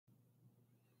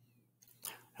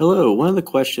Hello, one of the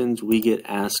questions we get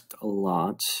asked a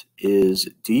lot is,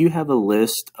 do you have a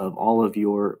list of all of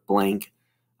your blank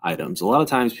items? A lot of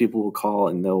times people will call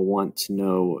and they'll want to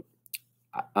know,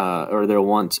 or they'll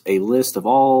want a list of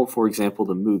all, for example,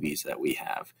 the movies that we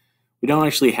have. We don't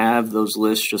actually have those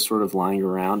lists just sort of lying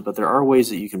around, but there are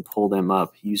ways that you can pull them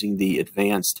up using the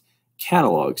advanced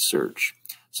catalog search.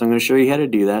 So I'm going to show you how to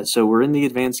do that. So we're in the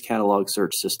advanced catalog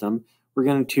search system. We're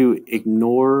going to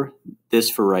ignore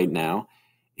this for right now.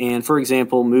 And for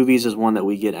example, movies is one that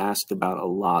we get asked about a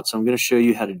lot. So I'm going to show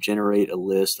you how to generate a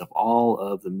list of all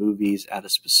of the movies at a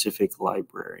specific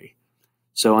library.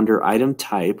 So under item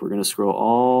type, we're going to scroll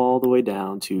all the way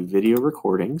down to video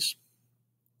recordings.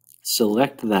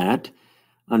 Select that.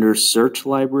 Under search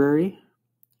library,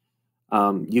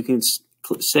 you can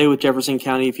stay with Jefferson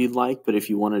County if you'd like, but if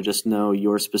you want to just know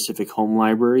your specific home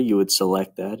library, you would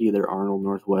select that, either Arnold,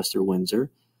 Northwest, or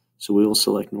Windsor. So we will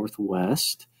select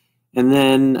Northwest. And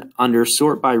then under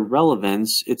sort by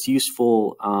relevance, it's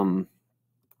useful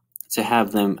to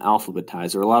have them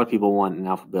alphabetized, or a lot of people want an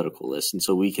alphabetical list. And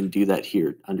so we can do that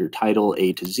here under title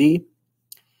A to Z.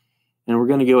 And we're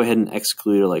going to go ahead and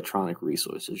exclude electronic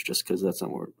resources just because that's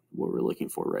not what we're looking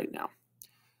for right now.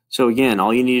 So again,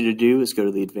 all you need to do is go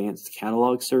to the advanced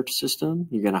catalog search system.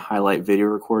 You're going to highlight video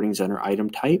recordings under item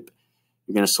type.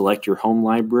 You're going to select your home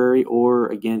library, or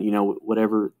again,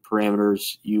 whatever parameters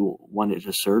you wanted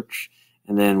to search.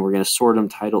 And then we're going to sort them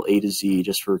title A to Z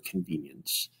just for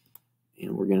convenience.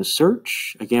 And we're going to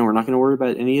search. Again, we're not going to worry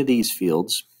about any of these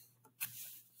fields.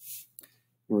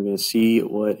 We're going to see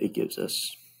what it gives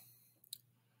us.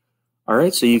 All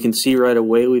right, so you can see right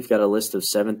away we've got a list of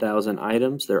 7,000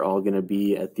 items. They're all going to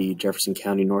be at the Jefferson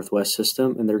County Northwest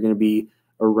system, and they're going to be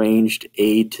arranged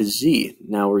A to Z.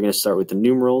 Now we're going to start with the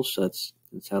numerals. So that's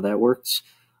how that works.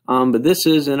 But this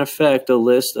is in effect a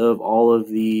list of all of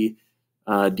the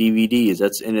DVDs.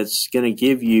 And it's going to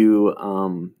give you,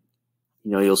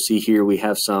 you'll see here we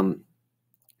have some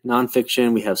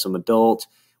nonfiction, we have some adult,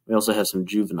 we also have some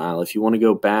juvenile. If you want to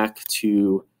go back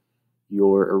to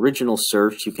your original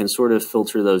search, you can sort of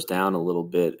filter those down a little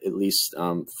bit. At least,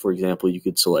 for example, you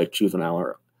could select juvenile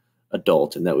or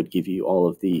adult, and that would give you all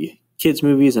of the kids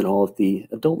movies and all of the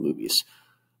adult movies.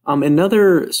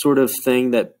 Another sort of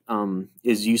thing that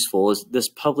is useful is this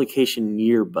publication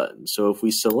near button. So if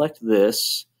we select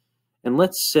this, and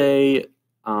let's say,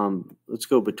 let's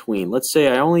go between. Let's say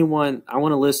I want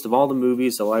a list of all the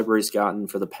movies the library's gotten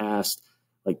for the past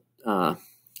 2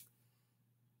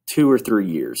 or 3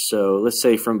 years. So let's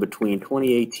say from between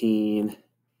 2018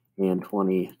 and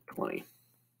 2020.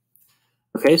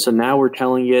 Okay, so now we're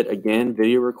telling it, again,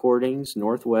 video recordings,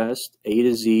 Northwest, A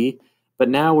to Z, but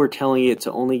now we're telling it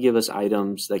to only give us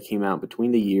items that came out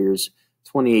between the years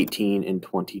 2018 and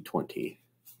 2020.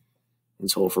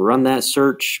 And so if we run that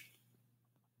search,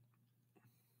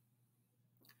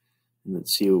 and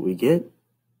let's see what we get.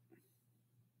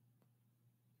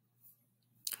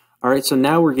 All right, so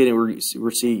now we're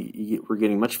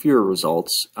getting much fewer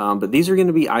results, but these are going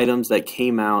to be items that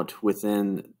came out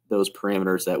within those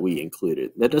parameters that we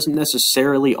included. That doesn't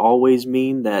necessarily always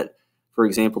mean that, for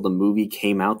example, the movie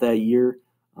came out that year,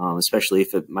 especially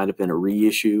if it might have been a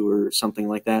reissue or something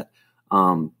like that.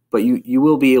 But you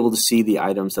will be able to see the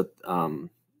items that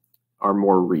are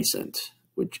more recent,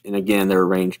 and again, they're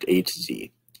arranged A to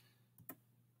Z.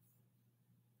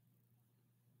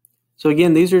 So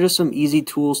again, these are just some easy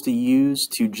tools to use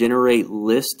to generate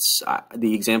lists.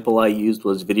 The example I used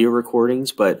was video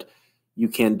recordings, but you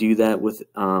can do that with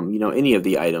any of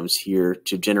the items here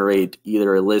to generate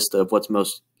either a list of what's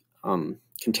most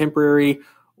contemporary,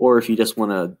 or if you just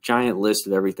want a giant list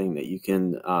of everything that you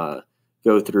can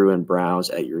go through and browse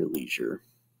at your leisure.